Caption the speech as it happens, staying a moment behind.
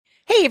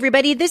Hey,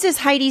 everybody. This is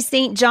Heidi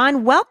St.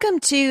 John.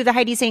 Welcome to the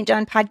Heidi St.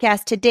 John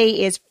podcast.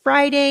 Today is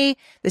Friday,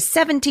 the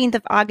 17th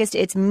of August.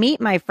 It's Meet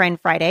My Friend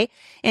Friday.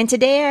 And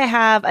today I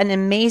have an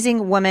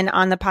amazing woman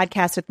on the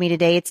podcast with me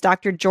today. It's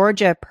Dr.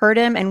 Georgia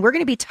Purdom. And we're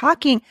going to be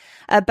talking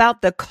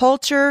about the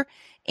culture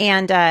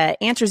and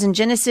Answers in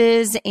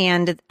Genesis,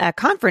 and a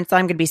conference that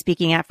I'm going to be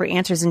speaking at for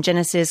Answers in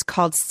Genesis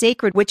called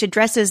Sacred, which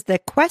addresses the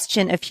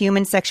question of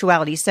human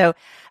sexuality. So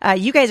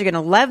you guys are going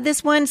to love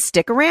this one.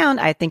 Stick around.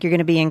 I think you're going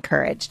to be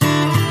encouraged.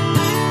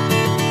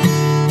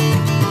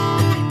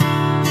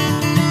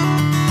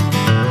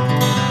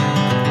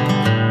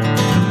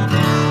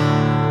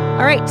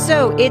 All right,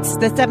 so it's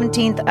the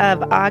 17th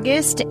of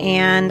August,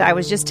 and I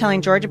was just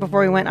telling Georgia before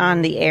we went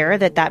on the air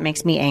that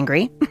makes me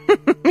angry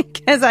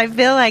because I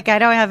feel like I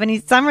don't have any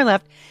summer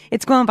left.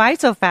 It's going by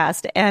so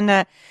fast. And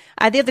the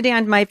other day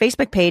on my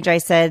Facebook page, I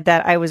said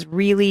that I was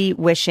really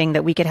wishing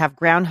that we could have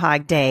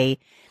Groundhog Day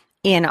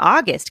in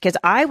August because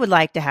I would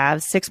like to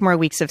have 6 more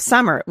weeks of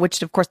summer,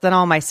 which, of course, then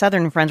all my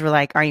Southern friends were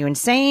like, are you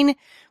insane?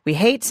 We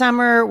hate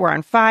summer. We're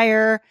on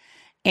fire.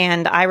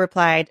 And I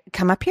replied,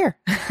 come up here.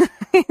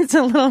 It's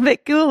a little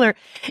bit cooler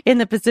in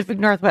the Pacific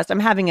Northwest. I'm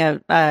having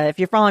if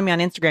you're following me on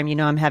Instagram, you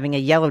know I'm having a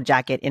yellow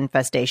jacket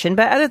infestation.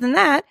 But other than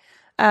that,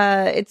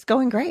 it's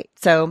going great.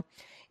 So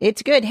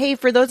it's good. Hey,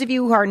 for those of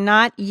you who are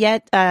not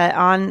yet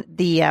on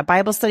the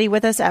Bible study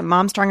with us at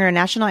Mom Strong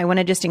International, I want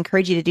to just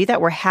encourage you to do that.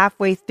 We're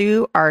halfway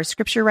through our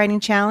scripture writing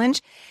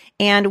challenge,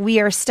 and we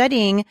are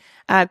studying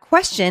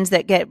questions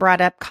that get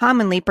brought up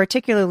commonly,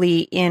 particularly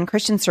in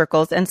Christian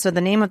circles. And so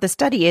the name of the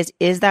study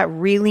is that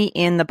really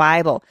in the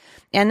Bible?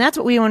 And that's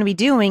what we want to be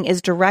doing,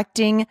 is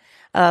directing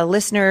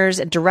listeners,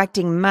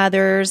 directing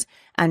mothers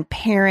and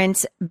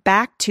parents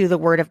back to the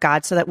Word of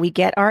God so that we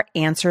get our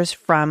answers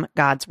from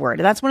God's Word.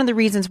 And that's one of the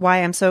reasons why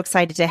I'm so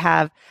excited to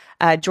have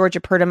Georgia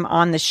Purdom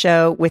on the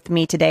show with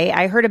me today.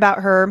 I heard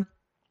about her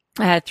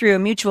through a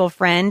mutual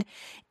friend,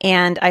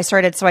 and I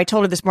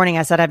told her this morning,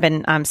 I said, I've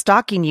been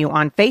stalking you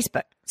on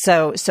Facebook.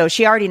 So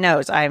she already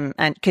knows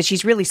because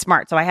she's really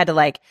smart. So I had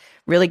to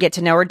really get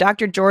to know her.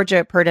 Dr.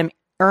 Georgia Purdom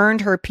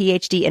earned her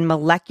PhD in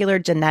molecular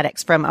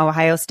genetics from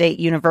Ohio State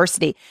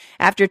University.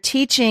 After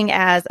teaching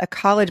as a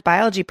college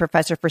biology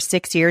professor for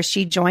 6 years,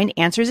 she joined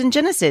Answers in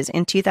Genesis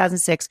in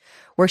 2006,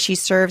 where she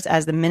serves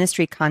as the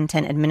ministry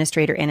content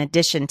administrator in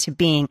addition to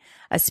being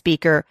a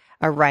speaker,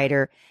 a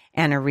writer,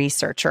 and a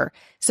researcher.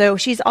 So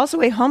she's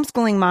also a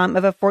homeschooling mom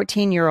of a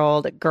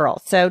 14-year-old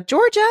girl. So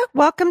Georgia,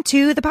 welcome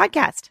to the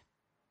podcast.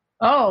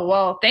 Oh,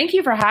 well, thank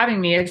you for having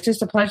me. It's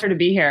just a pleasure to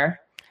be here.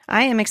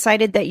 I am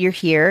excited that you're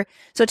here.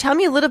 So tell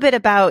me a little bit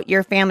about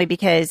your family,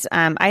 because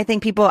I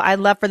think I'd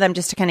love for them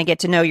just to kind of get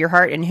to know your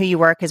heart and who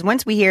you are. Because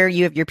once we hear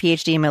you have your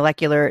PhD in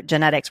molecular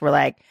genetics, we're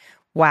like,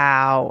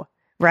 wow,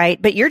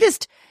 right? But you're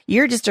just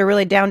a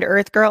really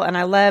down-to-earth girl. And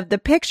I love the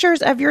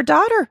pictures of your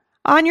daughter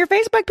on your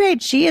Facebook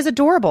page. She is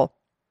adorable.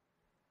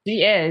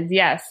 She is,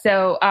 yes.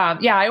 So,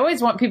 I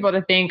always want people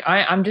to think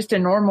I'm just a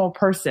normal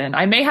person.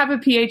 I may have a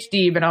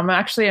PhD, but I'm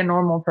actually a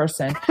normal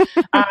person.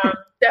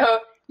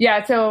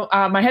 So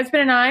my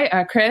husband and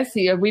I, Chris,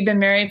 we've been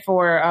married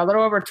for a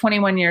little over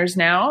 21 years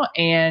now.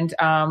 And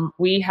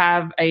we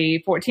have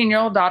a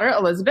 14-year-old daughter,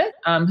 Elizabeth,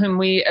 whom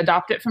we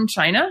adopted from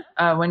China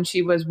when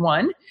she was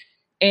 1.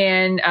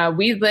 And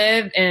we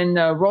live in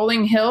the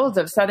rolling hills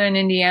of southern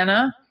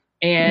Indiana.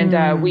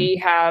 And we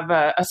have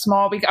I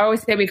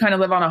always say we kind of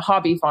live on a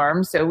hobby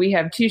farm. So we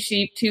have 2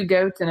 sheep, 2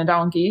 goats, and a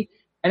donkey,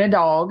 and a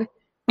dog.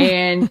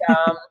 And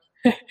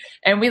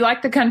and we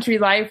like the country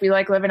life. We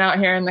like living out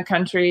here in the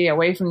country,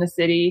 away from the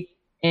city.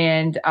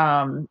 And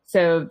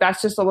so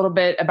that's just a little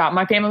bit about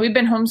my family. We've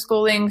been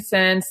homeschooling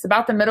since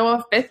about the middle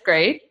of 5th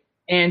grade.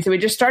 And so we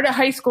just started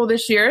high school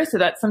this year. So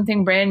that's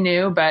something brand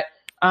new. But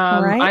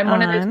I'm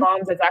one of those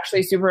moms that's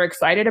actually super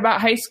excited about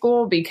high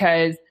school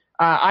because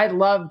I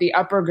love the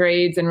upper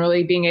grades and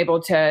really being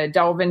able to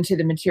delve into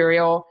the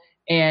material.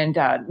 And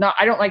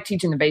I don't like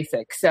teaching the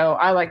basics. So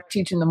I like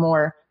teaching the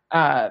more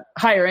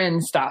higher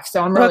end stuff.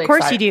 So I'm really of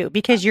course excited. You do,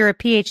 because you're a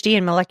PhD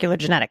in molecular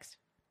genetics.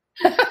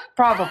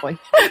 Probably.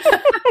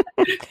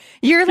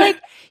 You're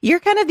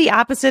kind of the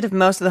opposite of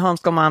most of the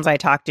homeschool moms I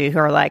talk to who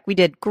are like, we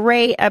did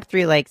great up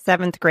through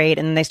 7th grade,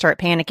 and then they start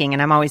panicking.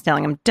 And I'm always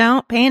telling them,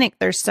 don't panic.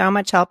 There's so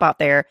much help out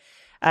there.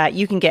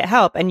 You can get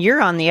help. And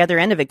you're on the other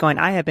end of it going,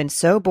 I have been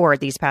so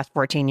bored these past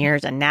 14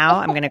 years, and now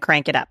I'm going to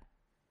crank it up.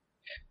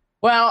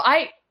 Well,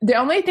 the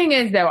only thing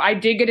is, though, I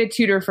did get a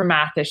tutor for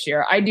math this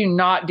year. I do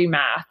not do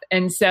math.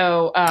 And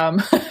so,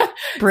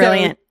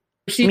 brilliant.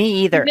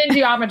 Me either. In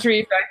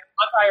geometry, so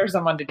I'll hire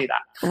someone to do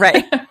that.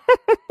 Right.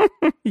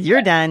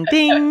 You're done.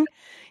 Ding.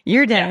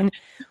 You're done.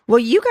 Yeah. Well,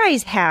 you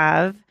guys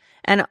have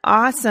an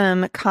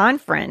awesome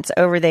conference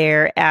over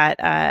there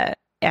at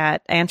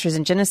Answers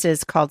in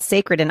Genesis called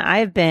Sacred. And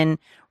I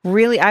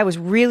was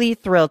really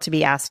thrilled to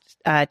be asked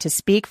to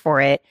speak for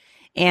it.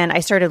 And I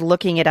started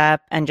looking it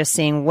up and just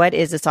seeing what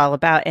is this all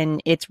about. And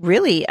it's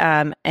really,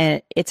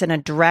 it's a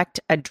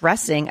direct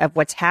addressing of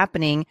what's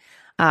happening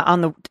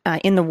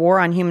in the war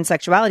on human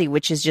sexuality,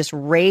 which is just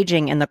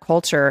raging in the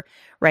culture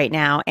right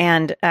now.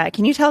 And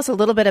can you tell us a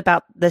little bit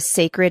about the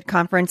Sacred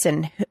Conference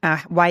and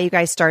why you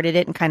guys started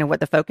it and kind of what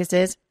the focus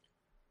is?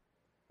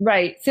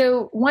 Right.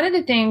 So one of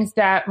the things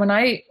that when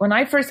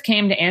I first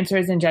came to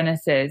Answers in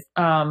Genesis,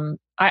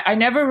 I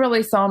never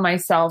really saw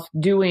myself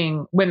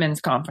doing women's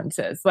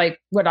conferences. Like,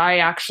 would I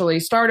actually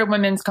start a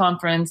women's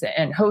conference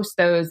and host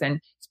those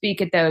and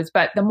speak at those?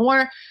 But the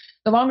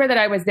longer that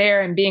I was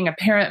there and being a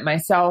parent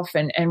myself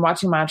and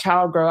watching my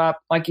child grow up,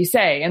 like you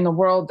say, in the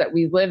world that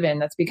we live in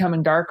that's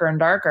becoming darker and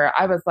darker,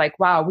 I was like,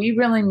 wow, we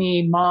really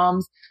need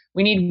moms.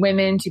 We need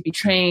women to be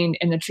trained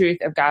in the truth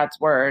of God's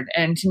word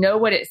and to know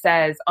what it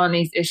says on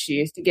these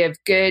issues, to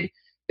give good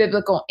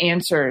biblical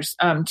answers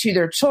to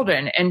their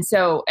children and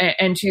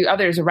to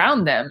others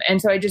around them.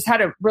 And so I just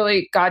had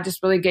God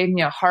just really gave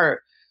me a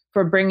heart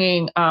for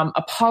bringing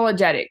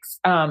apologetics.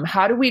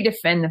 How do we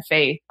defend the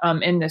faith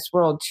in this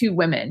world to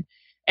women?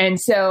 And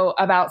so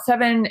about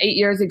 7-8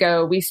 years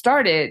ago, we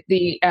started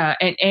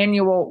an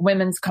annual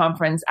women's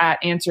conference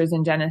at Answers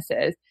in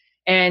Genesis.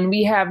 And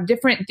we have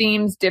different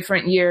themes,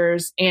 different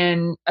years.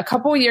 And a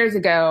couple of years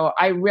ago,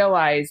 I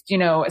realized,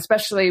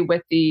 especially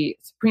with the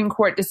Supreme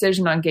Court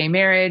decision on gay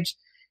marriage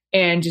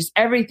and just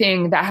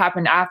everything that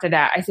happened after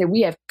that, I said,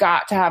 we have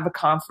got to have a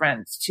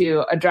conference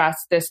to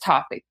address this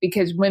topic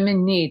because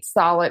women need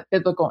solid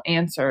biblical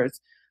answers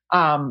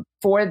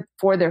for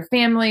their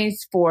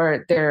families,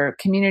 for their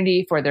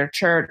community, for their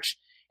church.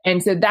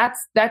 And so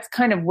that's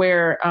kind of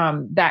where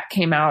that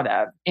came out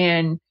of.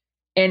 And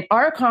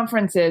our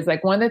conferences,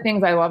 like one of the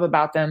things I love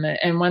about them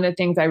and one of the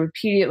things I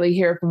repeatedly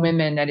hear from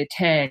women that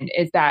attend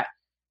is that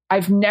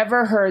I've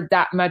never heard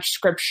that much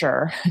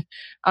scripture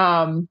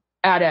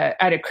at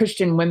a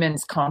Christian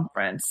women's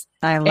conference.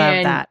 I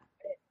love that.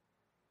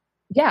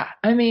 Yeah.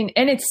 I mean,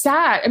 and it's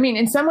sad. I mean,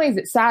 in some ways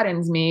it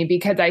saddens me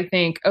because I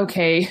think,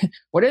 okay,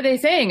 what are they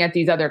saying at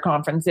these other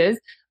conferences?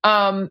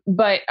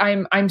 But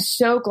I'm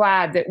so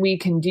glad that we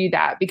can do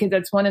that because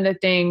that's one of the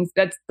things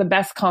that's the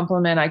best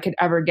compliment I could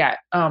ever get,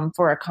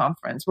 for a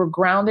conference. We're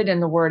grounded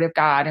in the word of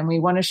God and we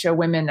want to show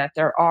women that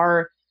there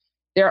are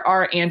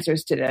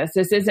answers to this.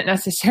 This isn't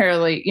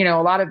necessarily,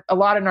 a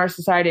lot in our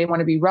society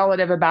want to be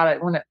relative about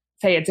it, want to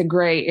say it's a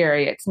gray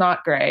area. It's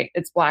not gray.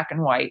 It's black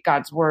and white.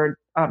 God's word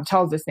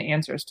tells us the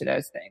answers to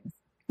those things.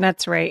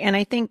 That's right. And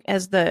I think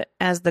as the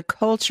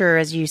culture,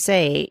 as you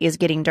say, is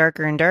getting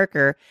darker and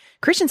darker,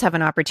 Christians have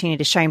an opportunity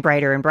to shine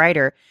brighter and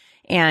brighter.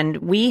 And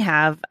we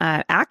have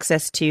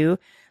access to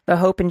the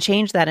hope and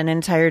change that an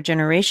entire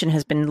generation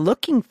has been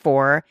looking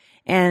for.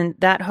 And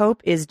that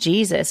hope is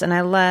Jesus. And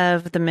I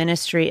love the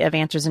ministry of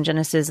Answers in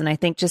Genesis. And I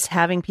think just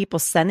having people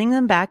sending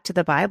them back to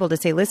the Bible to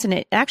say,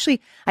 listen,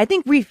 I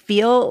think we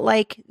feel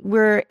like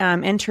we're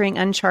entering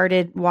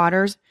uncharted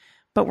waters,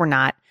 but we're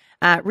not.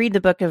 Read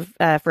the book of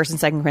 1st and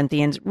 2nd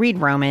Corinthians, read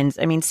Romans.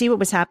 I mean, see what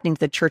was happening to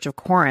the church of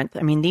Corinth.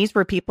 I mean, these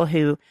were people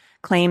who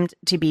claimed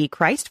to be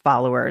Christ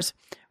followers,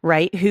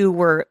 right? Who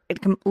were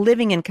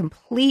living in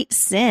complete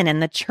sin.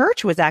 And the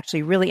church was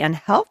actually really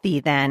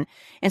unhealthy then.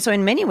 And so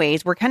in many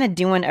ways, we're kind of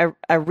doing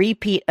a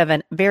repeat of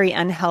a very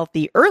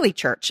unhealthy early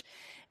church.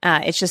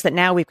 It's just that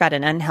now we've got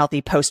an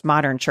unhealthy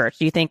postmodern church.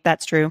 Do you think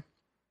that's true?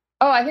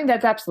 Oh, I think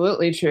that's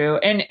absolutely true.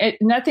 And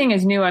nothing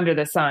is new under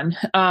the sun.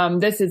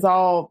 This has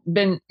all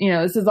been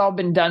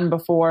done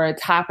before.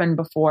 It's happened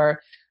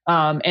before.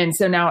 And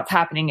so now it's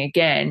happening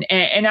again.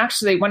 And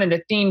actually one of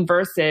the theme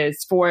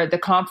verses for the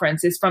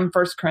conference is from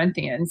 1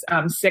 Corinthians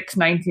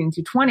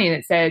 6:19-20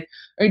 that says,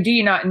 or do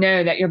you not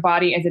know that your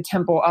body is a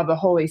temple of the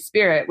Holy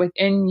Spirit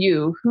within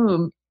you,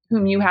 whom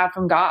you have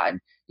from God?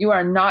 You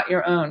are not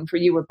your own, for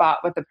you were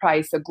bought with a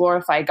price. So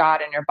glorify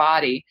God in your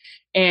body.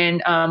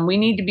 And we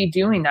need to be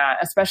doing that,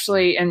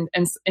 especially in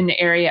the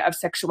area of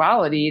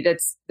sexuality.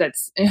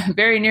 That's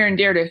very near and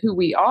dear to who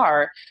we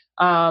are.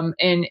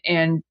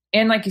 And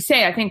like you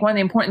say, I think one of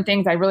the important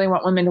things I really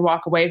want women to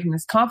walk away from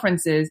this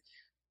conference is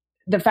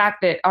the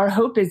fact that our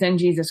hope is in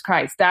Jesus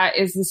Christ. That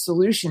is the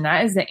solution.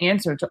 That is the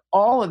answer to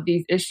all of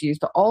these issues,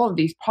 to all of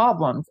these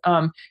problems.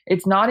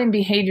 It's not in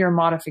behavior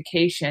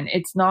modification.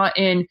 It's not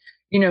in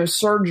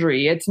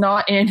surgery. It's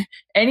not in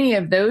any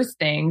of those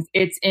things.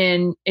 It's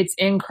in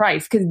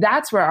Christ, because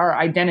that's where our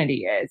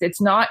identity is. It's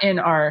not in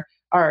our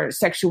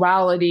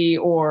sexuality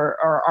or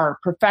our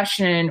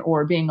profession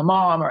or being a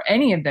mom or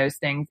any of those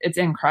things. It's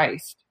in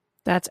Christ.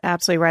 That's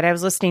absolutely right. I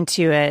was listening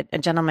to a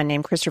gentleman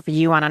named Christopher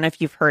Yuan. I don't know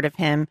if you've heard of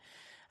him.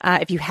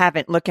 If you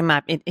haven't, look him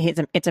up.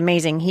 It's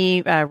amazing.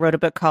 He wrote a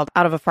book called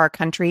Out of a Far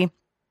Country.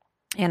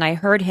 And I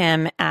heard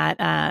him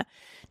at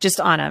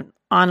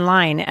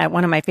online at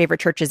one of my favorite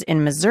churches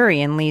in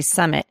Missouri, in Lee's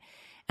Summit,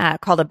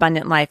 called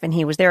Abundant Life. And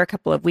he was there a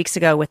couple of weeks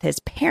ago with his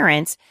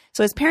parents.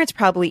 So his parents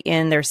probably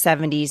in their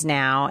 70s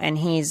now. And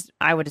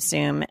I would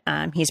assume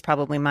he's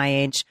probably my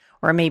age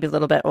or maybe a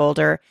little bit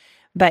older.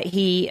 But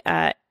he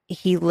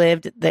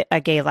lived a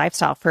gay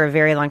lifestyle for a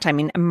very long time. I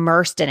mean,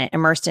 immersed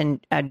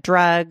in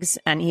drugs.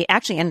 And he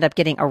actually ended up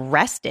getting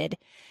arrested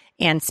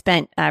and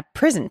spent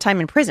time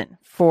in prison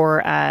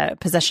for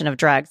possession of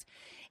drugs.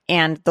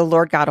 And the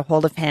Lord got a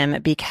hold of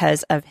him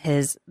because of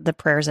the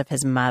prayers of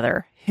his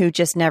mother, who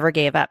just never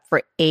gave up.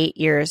 For 8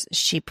 years,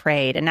 she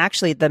prayed. And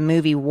actually, the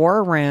movie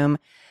War Room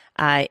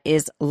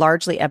is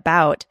largely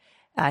about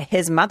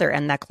his mother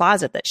and the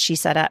closet that she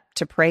set up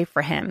to pray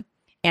for him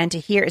and to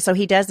hear. So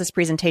he does this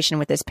presentation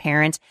with his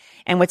parents.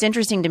 And what's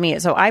interesting to me,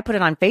 so I put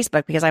it on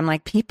Facebook because I'm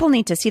like, people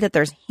need to see that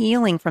there's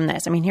healing from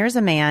this. I mean, here's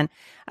a man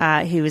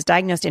who was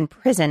diagnosed in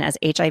prison as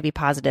HIV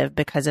positive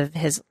because of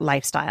his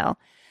lifestyle.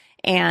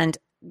 And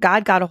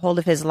God got a hold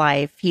of his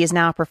life. He is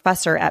now a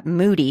professor at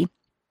Moody,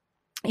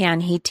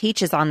 and he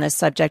teaches on this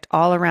subject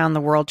all around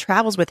the world,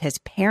 travels with his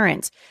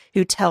parents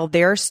who tell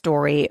their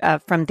story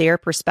from their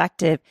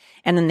perspective,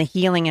 and then the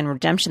healing and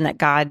redemption that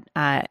God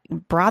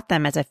brought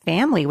them as a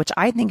family, which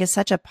I think is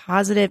such a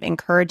positive,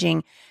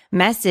 encouraging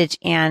message.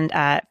 And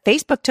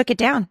Facebook took it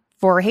down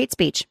for hate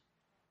speech.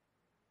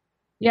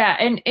 Yeah.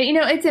 And,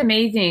 it's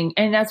amazing.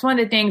 And that's one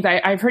of the things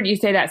I've heard you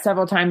say that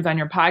several times on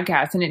your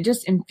podcast, and it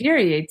just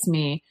infuriates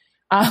me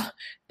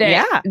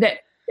that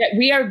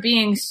we are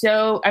being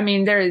so,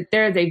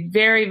 there is a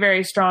very,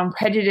 very strong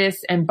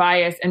prejudice and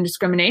bias and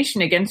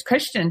discrimination against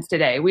Christians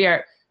today.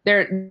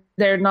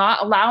 They're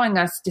not allowing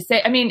us to say,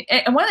 and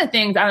one of the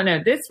things, I don't know,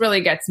 this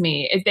really gets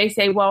me, is they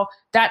say, well,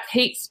 that's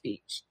hate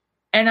speech.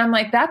 And I'm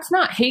like, that's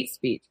not hate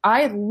speech.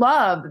 I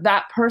love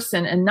that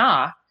person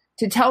enough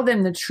to tell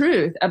them the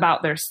truth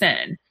about their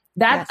sin.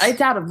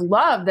 It's out of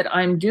love that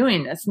I'm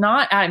doing this,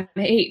 not out of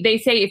hate. They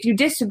say, if you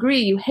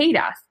disagree, you hate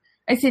us.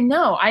 I said,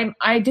 no,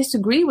 I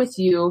disagree with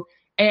you.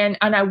 And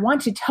I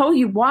want to tell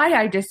you why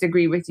I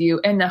disagree with you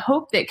and the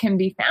hope that can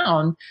be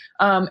found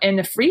and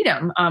the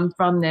freedom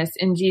from this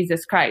in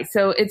Jesus Christ.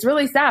 So it's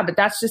really sad, but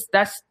that's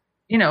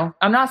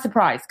I'm not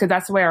surprised because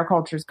that's the way our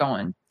culture is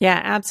going. Yeah,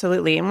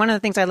 absolutely. And one of the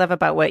things I love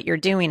about what you're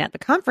doing at the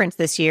conference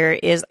this year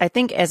is, I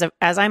think as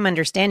I'm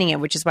understanding it,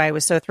 which is why I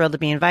was so thrilled to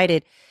be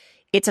invited,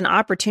 it's an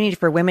opportunity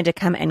for women to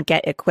come and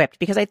get equipped,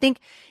 because I think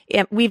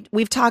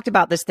we've talked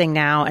about this thing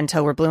now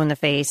until we're blue in the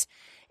face.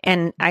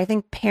 And I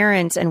think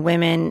parents and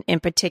women in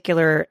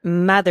particular,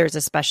 mothers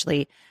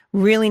especially,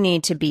 really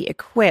need to be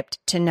equipped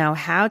to know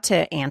how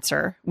to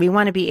answer. We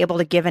want to be able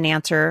to give an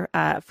answer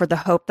for the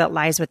hope that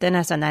lies within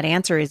us, and that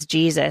answer is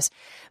Jesus.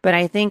 But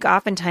I think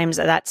oftentimes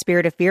that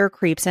spirit of fear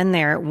creeps in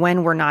there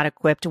when we're not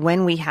equipped,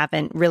 when we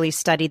haven't really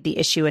studied the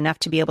issue enough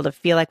to be able to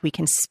feel like we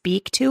can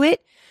speak to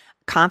it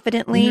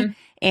confidently. Mm-hmm.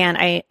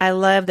 And I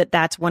love that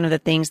that's one of the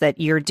things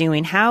that you're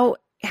doing. How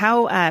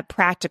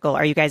practical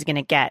are you guys going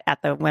to get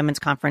at the women's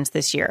conference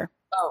this year?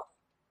 Oh,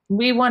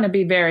 we want to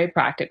be very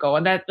practical.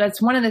 And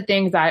that's one of the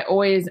things I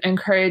always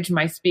encourage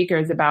my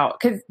speakers about,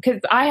 because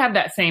I have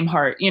that same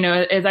heart.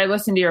 As I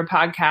listen to your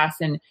podcast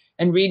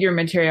and read your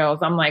materials,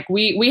 I'm like,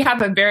 we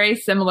have a very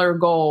similar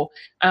goal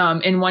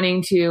in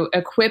wanting to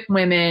equip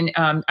women.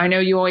 I know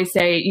you always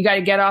say you got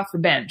to get off the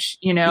bench,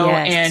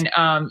 yes.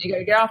 And you got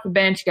to get off the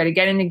bench, you got to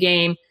get in the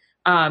game.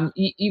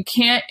 You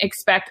can't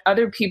expect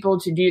other people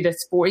to do this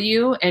for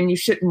you, and you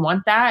shouldn't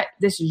want that.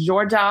 This is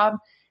your job,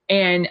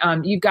 and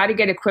you've got to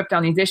get equipped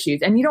on these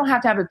issues. And you don't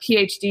have to have a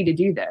PhD to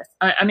do this.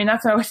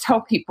 That's what I always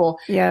tell people.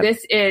 Yep.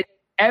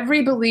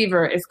 Every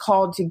believer is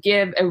called to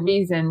give a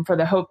reason for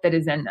the hope that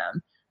is in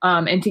them,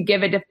 and to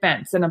give a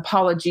defense, an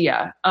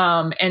apologia.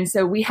 And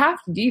so we have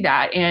to do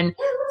that. And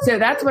so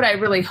that's what I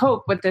really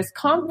hope with this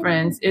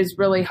conference is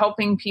really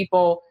helping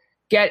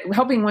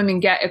women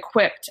get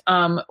equipped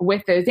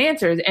with those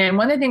answers. And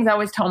one of the things I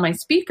always tell my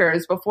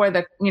speakers before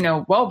the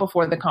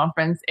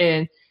conference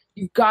is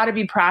you've got to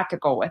be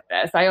practical with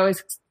this. I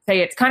always say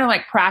it's kind of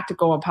like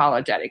practical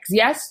apologetics.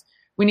 Yes,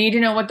 we need to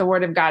know what the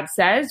Word of God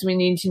says. We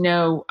need to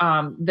know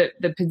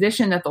the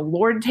position that the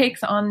Lord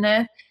takes on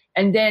this.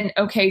 And then,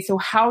 okay, so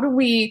how do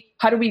we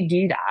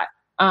do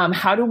that?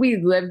 How do we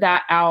live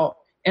that out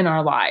in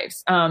our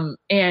lives,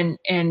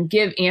 and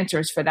give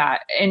answers for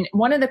that? And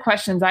one of the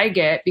questions I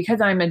get, because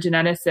I'm a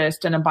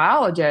geneticist and a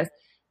biologist,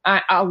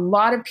 a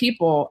lot of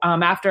people,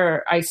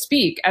 after I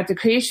speak at the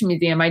Creation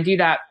Museum, I do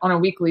that on a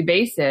weekly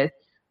basis.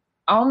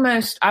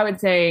 Almost, I would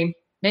say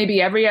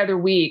maybe every other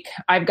week,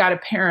 I've got a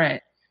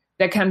parent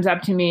that comes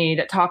up to me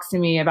that talks to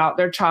me about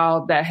their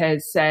child that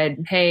has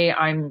said, hey,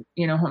 I'm,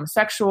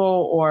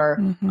 homosexual, or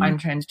mm-hmm. I'm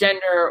transgender,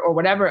 or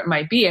whatever it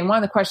might be. And one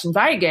of the questions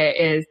I get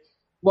is,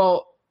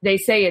 well, they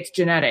say it's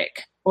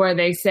genetic, or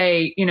they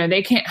say,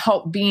 they can't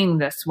help being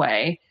this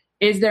way.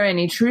 Is there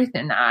any truth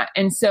in that?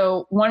 And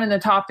so one of the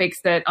topics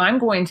that I'm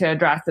going to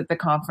address at the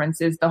conference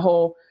is the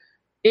whole,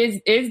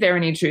 is there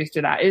any truth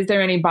to that? Is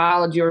there any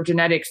biology or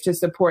genetics to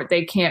support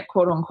they can't,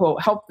 quote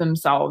unquote, help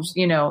themselves,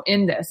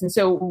 in this? And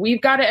so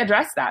we've got to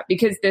address that,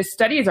 because the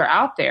studies are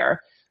out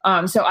there.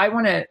 So I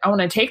want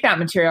to take that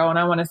material and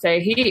I want to say,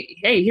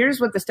 hey,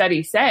 here's what the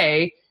studies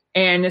say.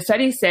 And the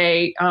studies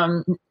say,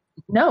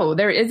 no,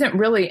 there isn't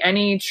really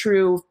any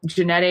true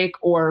genetic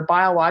or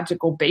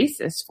biological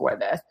basis for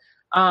this.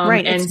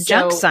 Right. It's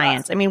junk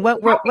science.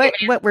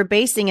 What we're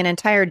basing an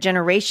entire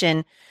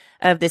generation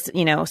of this,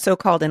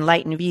 so-called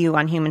enlightened view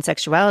on human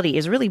sexuality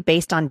is really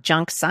based on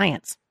junk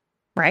science,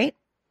 right?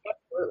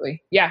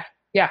 Absolutely. Yeah.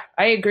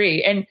 I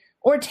agree.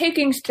 Or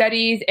taking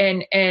studies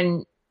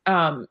and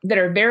that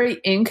are very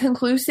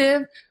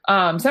inconclusive.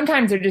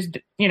 Sometimes they're just,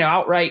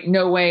 outright,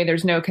 no way,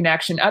 there's no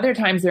connection. Other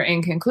times they're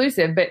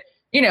inconclusive, but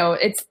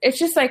it's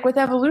just like with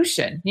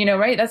evolution,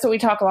 right? That's what we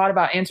talk a lot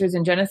about answers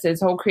in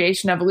Genesis, whole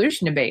creation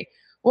evolution debate.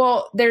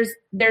 Well,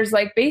 there's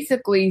like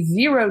basically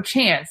zero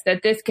chance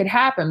that this could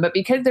happen, but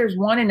because there's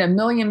 1 in a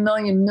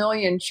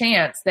million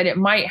chance that it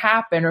might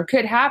happen or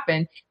could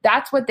happen,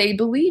 that's what they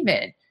believe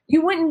in.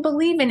 You wouldn't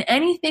believe in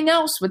anything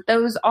else with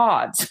those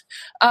odds.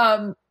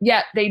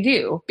 Yet they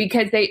do,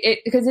 because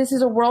this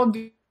is a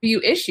worldview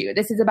issue.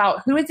 This is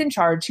about who is in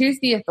charge, who's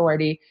the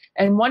authority,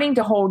 and wanting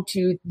to hold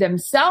to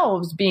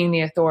themselves being the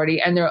authority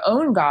and their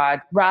own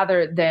God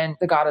rather than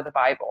the God of the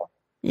Bible.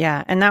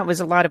 Yeah. And that was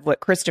a lot of what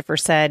Christopher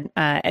said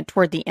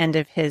toward the end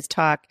of his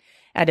talk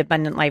at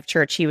Abundant Life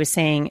Church. He was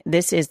saying,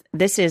 this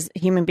is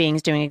human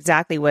beings doing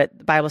exactly what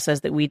the Bible says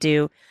that we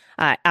do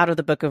out of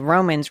the book of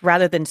Romans.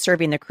 Rather than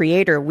serving the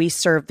creator, we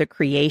serve the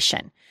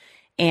creation.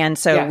 And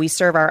so we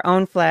serve our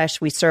own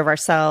flesh, we serve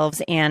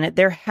ourselves. And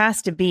there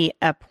has to be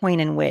a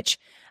point in which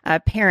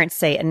parents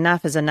say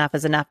enough is enough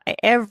is enough.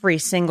 Every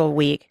single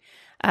week,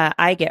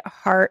 I get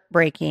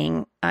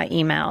heartbreaking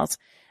emails.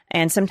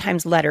 And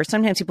sometimes letters.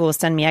 Sometimes people will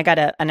send me. I got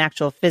an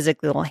actual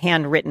physical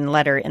handwritten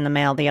letter in the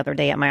mail the other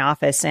day at my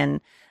office, and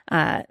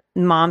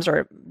moms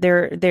are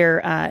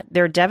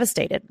they're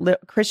devastated.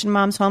 Christian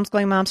moms,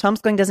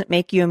 homeschooling doesn't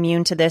make you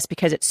immune to this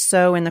because it's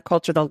so in the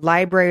culture. The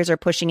libraries are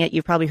pushing it.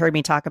 You've probably heard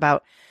me talk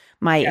about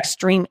my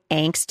extreme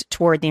angst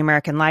toward the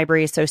American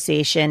Library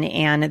Association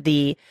and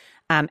the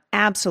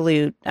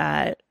absolute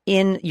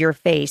in your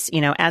face.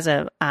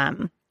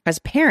 As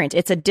parents,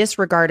 it's a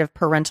disregard of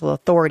parental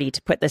authority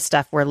to put this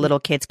stuff where little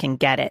kids can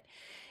get it.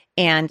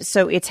 And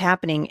so it's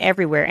happening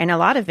everywhere. And a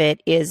lot of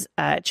it is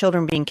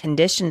children being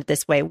conditioned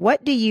this way.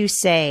 What do you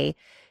say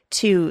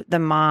to the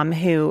mom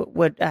who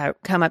would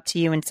come up to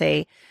you and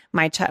say,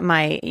 my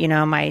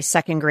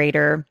second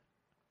grader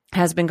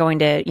has been going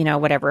to,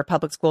 whatever,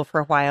 public school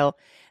for a while?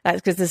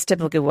 That's because this is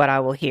typically what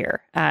I will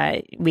hear.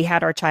 We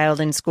had our child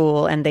in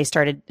school and they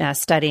started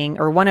studying,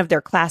 or one of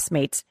their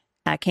classmates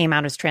came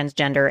out as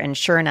transgender. And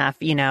sure enough,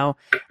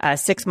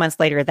 6 months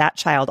later, that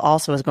child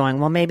also is going,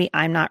 well, maybe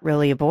I'm not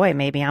really a boy.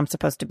 Maybe I'm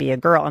supposed to be a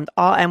girl.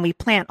 And we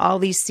plant all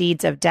these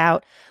seeds of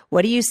doubt.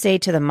 What do you say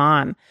to the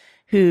mom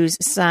whose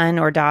son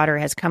or daughter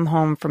has come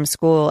home from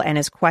school and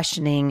is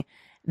questioning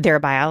their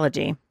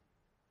biology?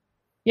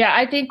 Yeah,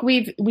 I think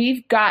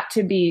we've got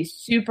to be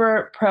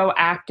super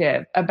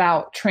proactive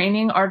about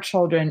training our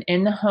children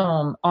in the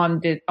home on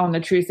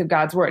the truth of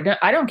God's word.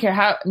 I don't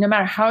care no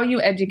matter how you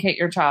educate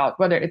your child,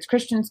 whether it's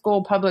Christian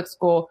school, public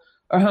school,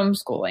 or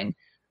homeschooling.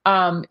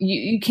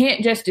 You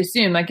can't just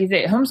assume, like you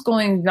say,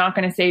 homeschooling is not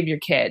going to save your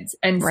kids.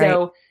 And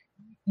so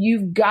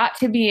you've got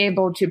to be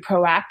able to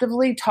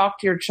proactively talk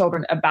to your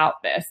children about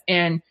this.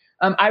 And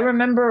I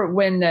remember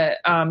when the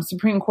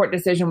Supreme Court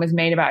decision was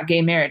made about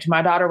gay marriage,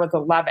 my daughter was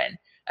 11.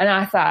 And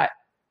I thought,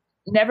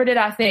 never did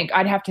I think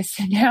I'd have to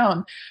sit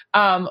down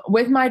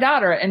with my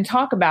daughter and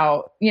talk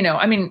about,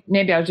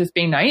 maybe I was just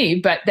being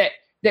naive, but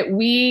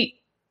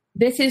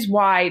this is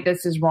why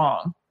this is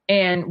wrong.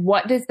 And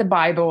what does the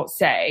Bible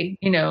say?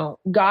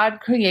 God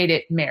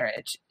created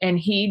marriage and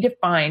he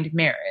defined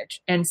marriage.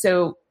 And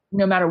so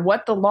no matter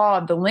what the law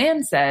of the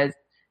land says,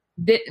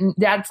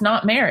 that's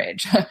not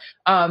marriage.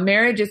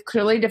 Marriage is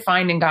clearly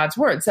defined in God's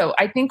word. So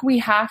I think we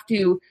have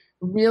to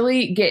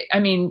really get,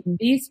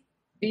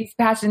 these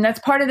passages, and that's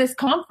part of this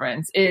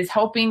conference, is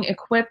helping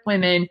equip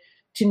women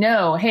to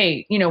know,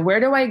 hey, where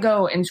do I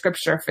go in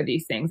scripture for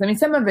these things?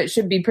 Some of it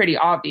should be pretty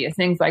obvious,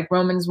 things like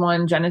Romans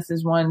 1,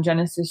 Genesis 1,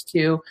 Genesis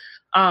 2,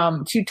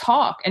 to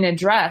talk and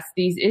address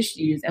these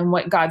issues and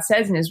what God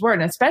says in his word.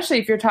 And especially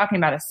if you're talking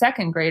about a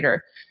second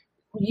grader,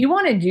 you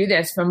want to do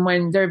this from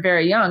when they're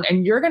very young,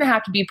 and you're going to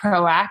have to be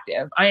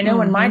proactive. I know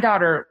when my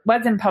daughter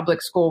was in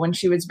public school when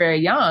she was very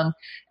young,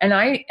 and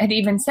I had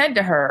even said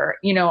to her,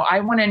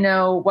 I want to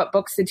know what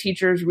books the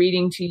teacher's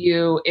reading to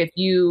you.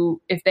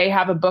 If they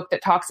have a book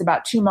that talks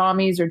about two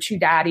mommies or two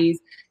daddies,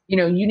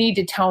 you need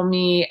to tell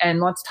me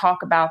and let's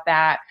talk about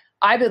that.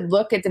 I would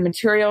look at the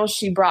materials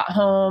she brought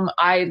home.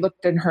 I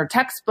looked in her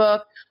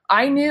textbook.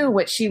 I knew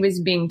what she was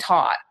being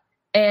taught.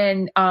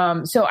 And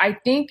so I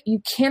think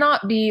you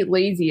cannot be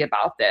lazy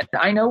about this.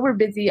 I know we're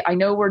busy. I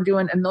know we're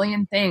doing a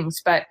million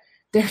things, but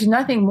there's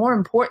nothing more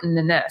important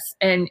than this.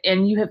 And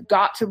you have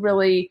got to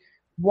really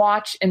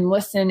watch and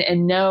listen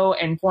and know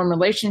and form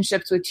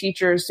relationships with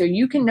teachers so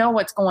you can know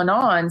what's going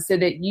on, so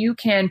that you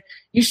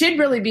should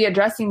really be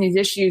addressing these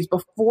issues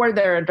before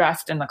they're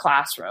addressed in the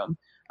classroom.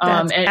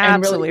 That's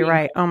absolutely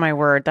right. Oh my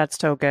word. That's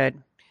so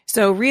good.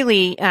 So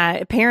really,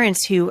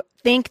 parents who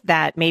think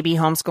that maybe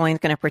homeschooling is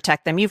going to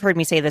protect them. You've heard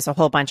me say this a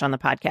whole bunch on the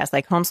podcast,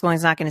 like homeschooling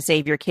is not going to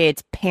save your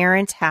kids.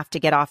 Parents have to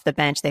get off the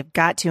bench. They've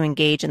got to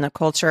engage in the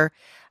culture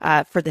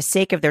for the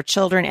sake of their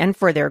children and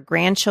for their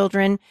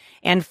grandchildren.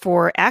 And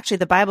for actually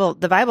the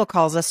Bible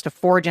calls us to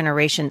 4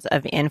 generations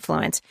of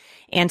influence.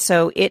 And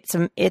so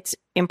it's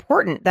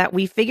important that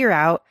we figure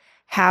out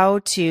how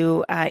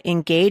to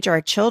engage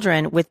our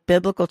children with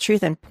biblical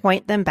truth and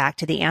point them back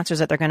to the answers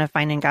that they're going to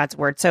find in God's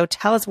word. So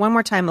tell us one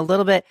more time a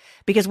little bit,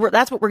 because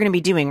that's what we're going to be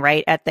doing,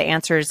 right, at the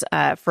Answers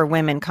for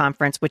Women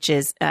conference, which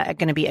is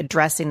going to be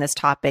addressing this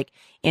topic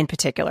in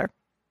particular.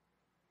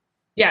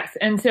 Yes.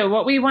 And so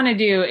what we want to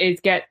do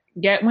is get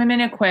women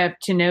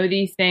equipped to know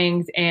these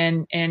things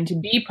and to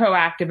be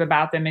proactive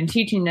about them and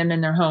teaching them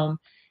in their home.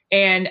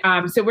 And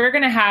so we're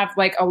going to have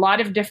like a lot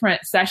of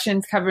different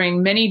sessions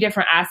covering many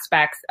different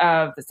aspects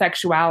of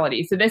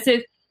sexuality. So this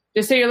is,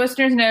 just so your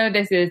listeners know,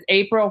 this is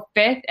April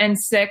 5th and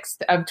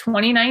 6th of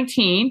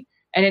 2019,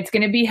 and it's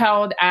going to be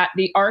held at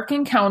the Ark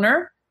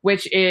Encounter,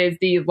 which is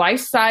the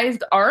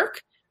life-sized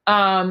Ark.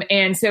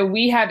 And so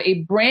we have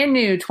a brand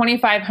new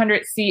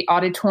 2,500 seat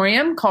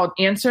auditorium called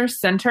Answers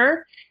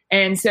Center.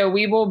 And so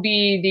we will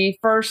be the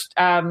first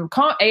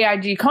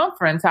AIG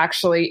conference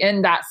actually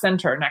in that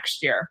center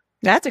next year.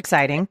 That's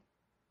exciting.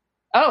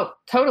 Oh,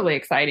 totally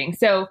exciting.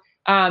 So,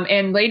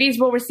 and ladies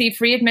will receive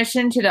free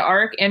admission to the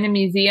Ark and the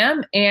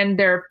museum, and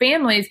their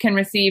families can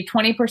receive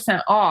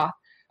 20% off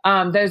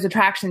those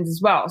attractions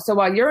as well. So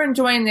while you're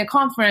enjoying the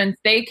conference,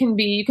 you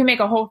can make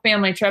a whole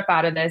family trip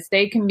out of this.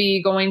 They can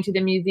be going to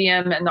the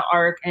museum and the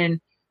Ark and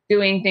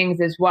doing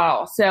things as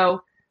well.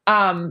 So,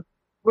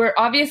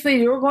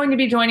 you're going to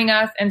be joining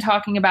us and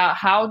talking about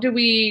how do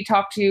we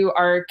talk to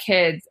our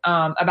kids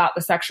about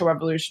the sexual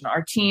revolution,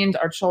 our teens,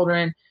 our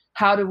children.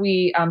 How do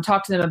we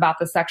talk to them about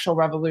the sexual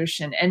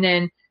revolution? And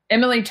then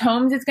Emily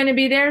Tomes is going to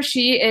be there.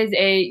 She is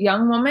a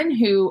young woman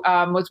who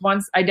was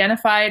once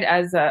identified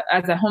as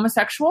a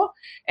homosexual,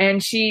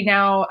 and she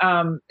now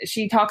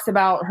she talks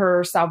about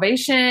her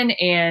salvation,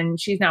 and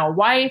she's now a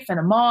wife and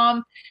a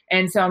mom.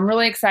 And so I'm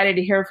really excited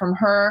to hear from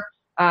her.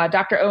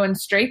 Dr. Owen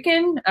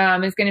Strachan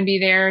is going to be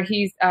there.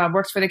 He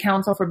works for the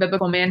Council for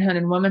Biblical Manhood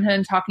and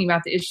Womanhood, talking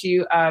about the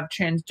issue of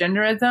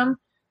transgenderism.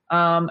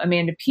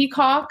 Amanda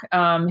Peacock,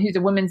 who's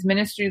a women's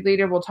ministry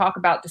leader, will talk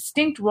about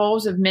distinct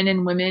roles of men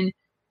and women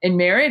in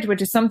marriage, which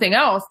is something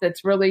else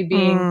that's really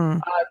being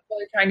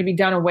really trying to be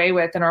done away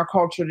with in our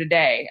culture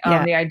today.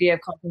 The idea of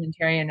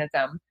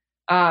complementarianism.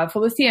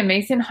 Felicia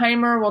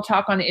Masonheimer will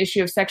talk on the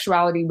issue of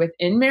sexuality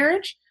within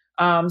marriage,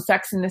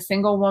 sex in the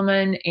single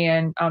woman,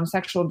 and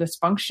sexual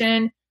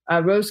dysfunction.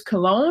 Rose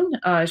Cologne,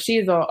 she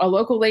is a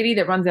local lady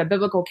that runs a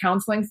biblical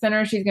counseling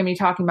center. She's going to be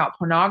talking about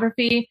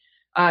pornography.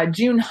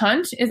 June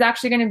Hunt is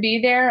actually going to be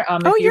there.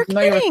 Oh, you're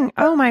kidding.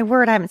 Oh, my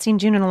word. I haven't seen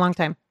June in a long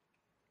time.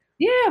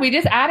 Yeah, we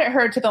just added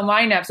her to the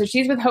lineup. So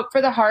she's with Hope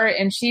for the Heart,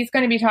 and she's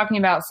going to be talking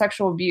about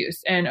sexual abuse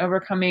and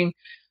overcoming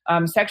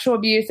sexual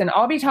abuse. And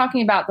I'll be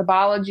talking about the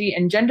biology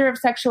and gender of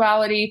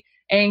sexuality.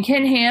 And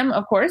Ken Ham,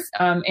 of course,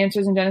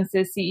 Answers in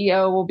Genesis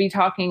CEO, will be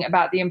talking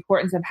about the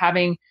importance of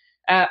having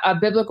a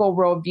biblical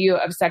worldview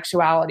of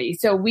sexuality.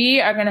 So we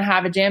are going to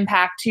have a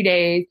jam-packed 2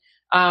 days.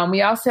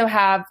 We also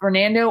have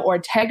Fernando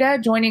Ortega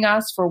joining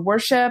us for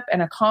worship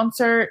and a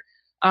concert,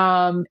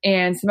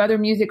 and some other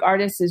music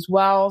artists as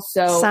well.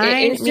 So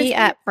sign me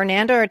up.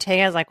 Fernando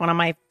Ortega is like one of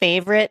my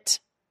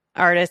favorite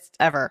artists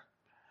ever.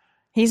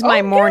 He's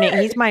my morning.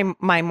 He's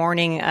my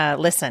morning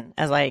listen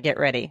as I get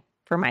ready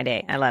for my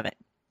day. I love it.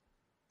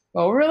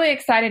 Well, we're really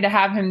excited to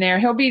have him there.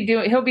 He'll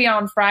be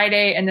on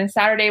Friday, and then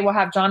Saturday we'll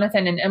have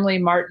Jonathan and Emily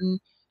Martin,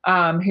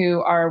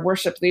 who are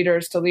worship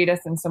leaders, to lead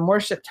us in some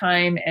worship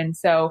time. And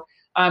so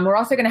we're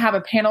also going to have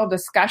a panel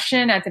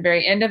discussion at the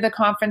very end of the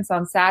conference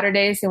on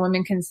Saturday, so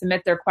women can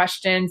submit their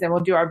questions, and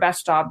we'll do our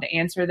best job to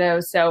answer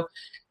those. So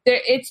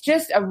it's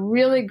just a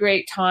really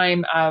great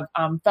time of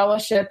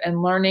fellowship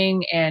and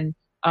learning and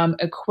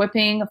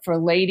equipping for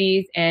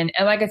ladies. And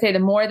like I say, the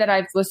more that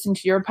I've listened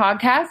to your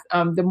podcast,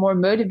 the more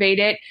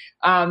motivated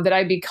that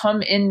I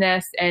become in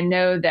this, and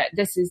know that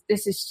this is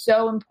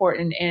so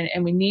important,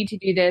 and we need to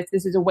do this.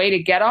 This is a way to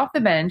get off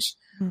the bench,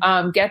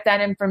 get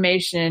that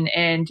information,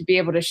 and to be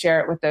able to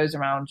share it with those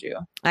around you.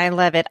 I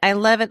love it. I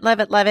love it. Love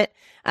it. Love it.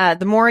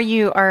 The more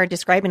you are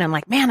describing, I'm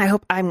like, man, I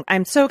hope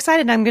I'm so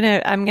excited. I'm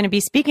going to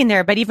be speaking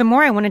there, but even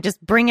more, I want to just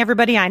bring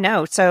everybody I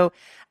know. So,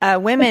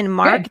 women,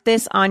 mark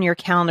this on your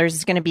calendars.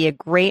 It's going to be a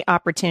great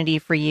opportunity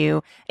for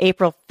you.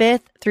 April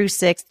 5th through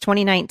 6th,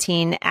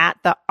 2019 at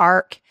the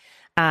Ark,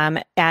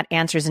 at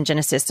Answers in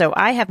Genesis. So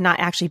I have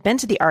not actually been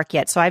to the Ark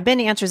yet. So I've been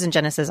to Answers in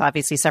Genesis,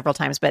 obviously, several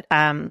times, but,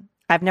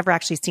 I've never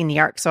actually seen the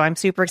Ark. So I'm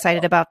super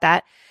excited about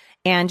that,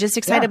 and just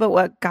excited about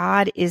what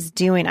God is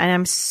doing. And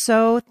I'm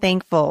so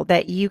thankful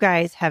that you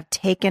guys have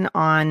taken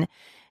on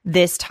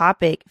this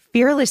topic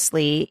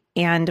fearlessly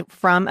and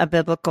from a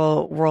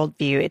biblical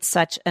worldview. It's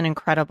such an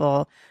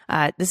incredible,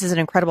 this is an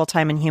incredible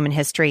time in human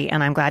history,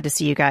 and I'm glad to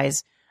see you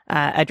guys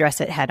address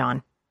it head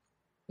on.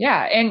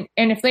 Yeah. And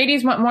if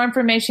ladies want more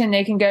information,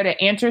 they can go to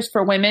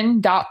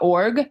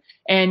answersforwomen.org,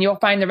 and you'll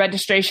find the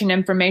registration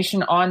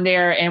information on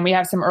there. And we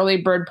have some early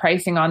bird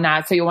pricing on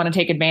that, so you'll want to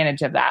take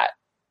advantage of that.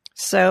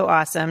 So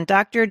awesome.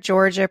 Dr.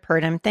 Georgia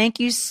Purdom, thank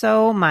you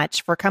so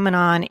much for coming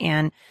on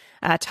and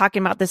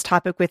talking about this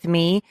topic with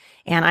me.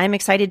 And I'm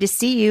excited to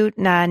see you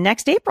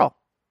next April.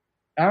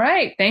 All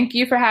right. Thank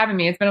you for having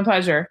me. It's been a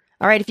pleasure.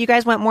 All right. If you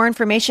guys want more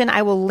information,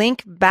 I will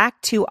link back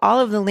to all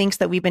of the links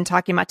that we've been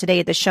talking about today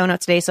at the show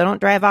notes today. So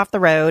don't drive off the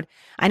road.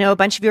 I know a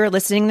bunch of you are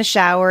listening in the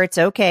shower. It's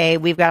okay.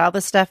 We've got all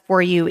the stuff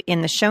for you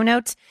in the show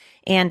notes.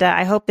 And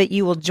I hope that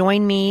you will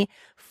join me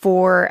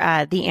for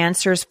the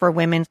Answers for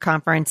Women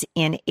conference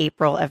in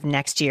April of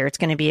next year. It's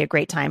going to be a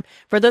great time.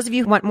 For those of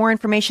you who want more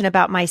information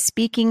about my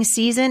speaking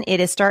season, it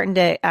is starting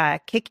to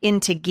kick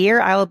into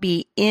gear. I will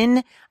be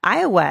in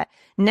Iowa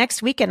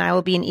next weekend. I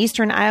will be in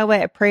Eastern Iowa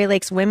at Prairie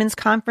Lakes Women's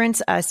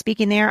Conference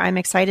speaking there. I'm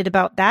excited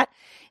about that.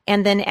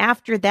 And then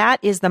after that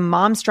is the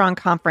MomStrong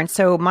Conference.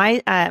 So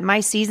my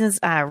season's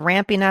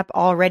ramping up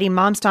already.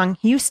 MomStrong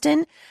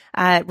Houston.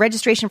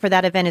 Registration for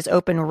that event is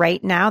open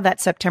right now.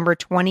 That's September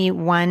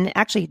 21.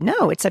 Actually,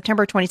 no, it's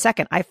September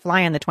 22nd. I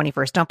fly on the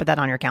 21st. Don't put that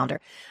on your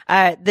calendar.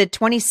 The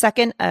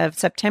 22nd of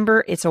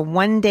September, it's a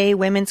one-day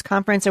women's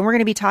conference. And we're going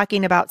to be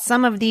talking about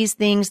some of these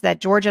things that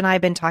George and I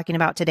have been talking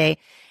about today.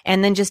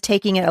 And then just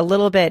taking it a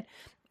little bit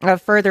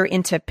further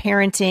into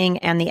parenting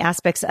and the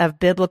aspects of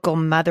biblical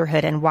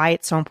motherhood and why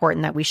it's so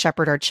important that we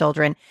shepherd our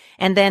children.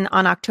 And then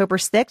on October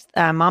 6th,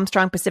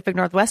 MomStrong Pacific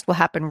Northwest will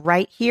happen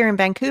right here in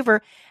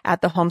Vancouver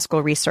at the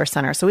Homeschool Resource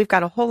Center. So we've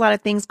got a whole lot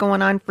of things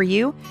going on for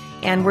you.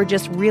 And we're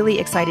just really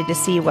excited to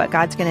see what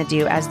God's going to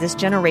do as this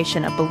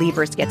generation of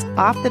believers gets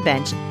off the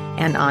bench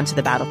and onto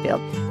the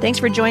battlefield. Thanks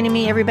for joining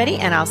me, everybody.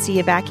 And I'll see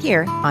you back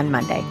here on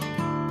Monday.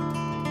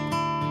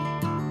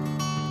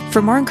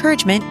 For more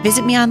encouragement,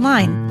 visit me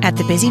online at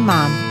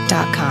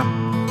thebusymom.com.